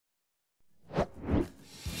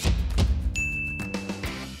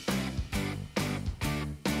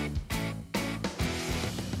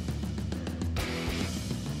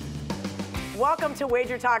welcome to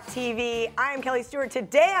WagerTalk TV. I am Kelly Stewart.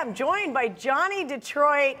 Today I'm joined by Johnny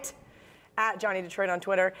Detroit, at Johnny Detroit on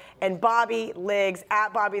Twitter, and Bobby Ligs,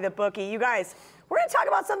 at Bobby the Bookie. You guys, we're going to talk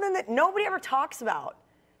about something that nobody ever talks about.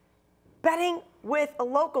 Betting with a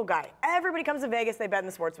local guy. Everybody comes to Vegas, they bet in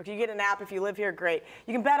the sportsbook. You get an app if you live here, great.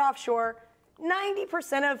 You can bet offshore.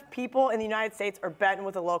 90% of people in the United States are betting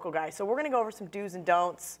with a local guy. So we're going to go over some do's and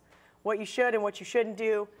don'ts, what you should and what you shouldn't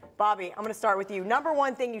do. Bobby, I'm going to start with you. Number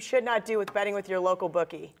one thing you should not do with betting with your local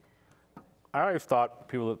bookie. I always thought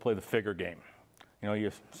people that play the figure game. You know,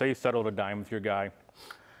 you say you settled a dime with your guy,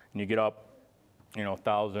 and you get up, you know,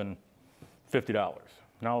 $1,050.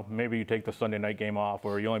 Now maybe you take the Sunday night game off,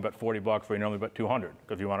 or you only bet $40, or you only bet $200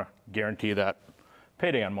 because you want to guarantee that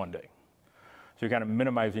payday on Monday. So you're kind of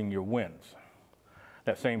minimizing your wins.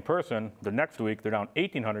 That same person, the next week, they're down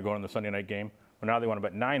 $1,800 going in the Sunday night game, but now they want to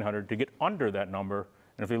bet $900 to get under that number.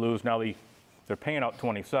 And if they lose, now they're paying out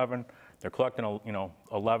 27. They're collecting,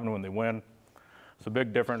 11 when they win. It's a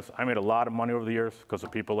big difference. I made a lot of money over the years because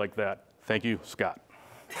of people like that. Thank you, Scott.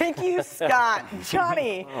 Thank you, Scott.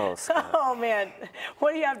 Johnny. Oh, Scott. Oh, man.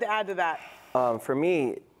 What do you have to add to that? For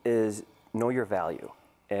me is know your value.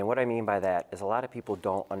 And what I mean by that is a lot of people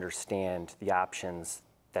don't understand the options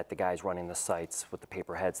that the guys running the sites with the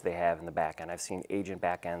paper heads they have in the back end. I've seen agent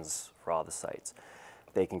back ends for all the sites.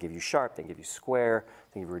 They can give you sharp, they can give you square,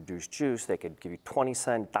 they can give you reduced juice, they could give you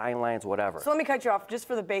 20-cent dime lines, whatever. So let me cut you off just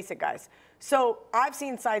for the basic guys. So I've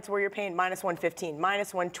seen sites where you're paying minus 115,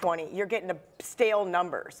 minus 120. You're getting to stale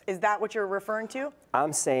numbers. Is that what you're referring to?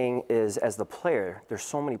 I'm saying is, as the player, there's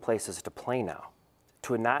so many places to play now.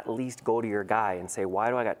 To not at least go to your guy and say, why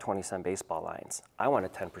do I got 20-cent baseball lines? I want a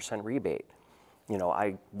 10% rebate. You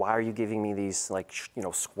know, why are you giving me these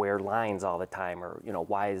square lines all the time? Or,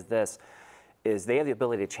 why is this? Is they have the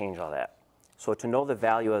ability to change all that. So to know the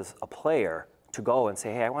value as a player, to go and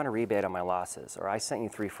say, hey, I want a rebate on my losses, or I sent you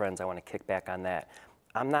 3 friends, I want to kick back on that.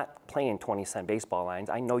 I'm not playing 20-cent baseball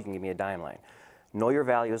lines. I know you can give me a dime line. Know your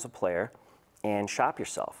value as a player and shop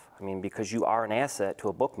yourself. I mean, because you are an asset to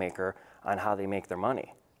a bookmaker on how they make their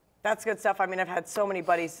money. That's good stuff. I mean, I've had so many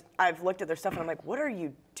buddies, I've looked at their stuff and I'm like, what are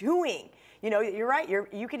you doing? You know, you're right.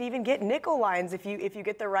 You could even get nickel lines if you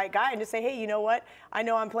get the right guy and just say, hey, you know what? I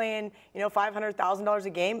know I'm playing, $500,000 a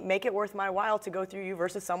game. Make it worth my while to go through you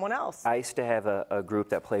versus someone else. I used to have a group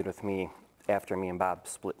that played with me after me and Bob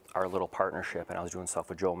split our little partnership, and I was doing stuff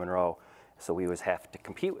with Joe Monroe. So we always have to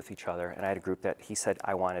compete with each other. And I had a group that he said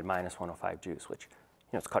I wanted minus 105 juice, which,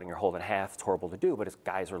 it's cutting your hold in half. It's horrible to do, but his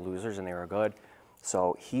guys were losers and they were good.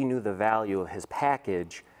 So he knew the value of his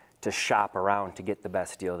package to shop around to get the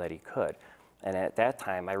best deal that he could. And at that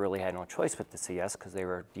time, I really had no choice but to say yes because they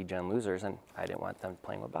were degen losers, and I didn't want them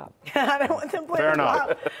playing with Bob. I don't want them playing with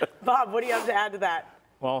Bob. Bob, what do you have to add to that?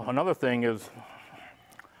 Well, another thing is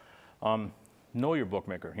know your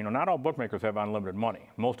bookmaker. Not all bookmakers have unlimited money.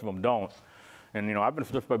 Most of them don't. And, I've been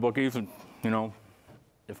stiffed by bookies, and,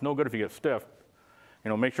 it's no good if you get stiffed.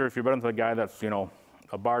 Make sure if you're betting with a guy that's,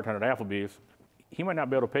 a bartender at Applebee's, he might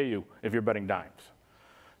not be able to pay you if you're betting dimes.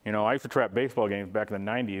 I used to trap baseball games back in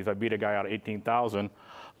the 90s. I beat a guy out of 18,000,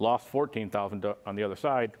 lost 14,000 on the other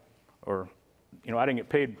side, or, I didn't get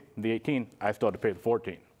paid the 18. I still had to pay the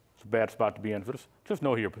 14. It's a bad spot to be in. So just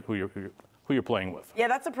know who you're playing with. Yeah,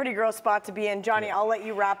 that's a pretty gross spot to be in. Johnny, I'll let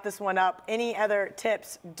you wrap this one up. Any other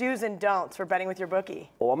tips, do's and don'ts for betting with your bookie?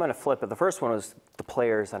 Well, I'm going to flip it. The first one was the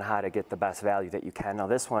players on how to get the best value that you can. Now,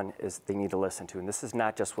 this one is they need to listen to, and this is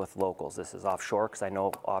not just with locals. This is offshore, because I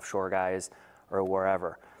know offshore guys or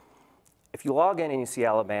wherever. If you log in and you see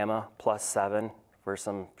Alabama +7 for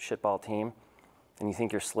some shitball team, and you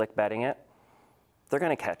think you're slick betting it, they're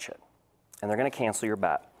going to catch it, and they're going to cancel your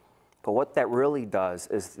bet. But what that really does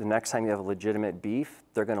is the next time you have a legitimate beef,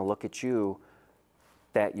 they're going to look at you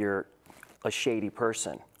that you're a shady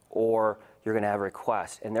person, or you're going to have a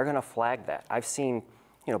request, and they're going to flag that. I've seen,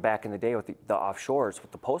 back in the day with the offshores,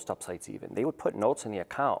 with the post-up sites even, they would put notes in the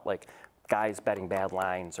account, like guys betting bad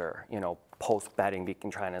lines, or, post-betting,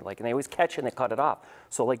 and they always catch it and they cut it off.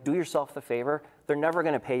 So, do yourself the favor. They're never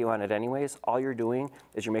going to pay you on it anyways. All you're doing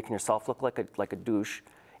is you're making yourself look like a douche,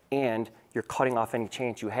 and you're cutting off any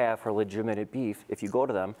chance you have for legitimate beef if you go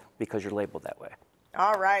to them because you're labeled that way.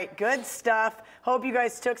 All right, good stuff. Hope you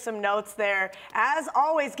guys took some notes there. As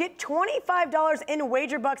always, get $25 in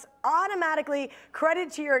wager bucks automatically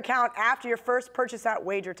credited to your account after your first purchase at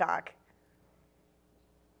WagerTalk.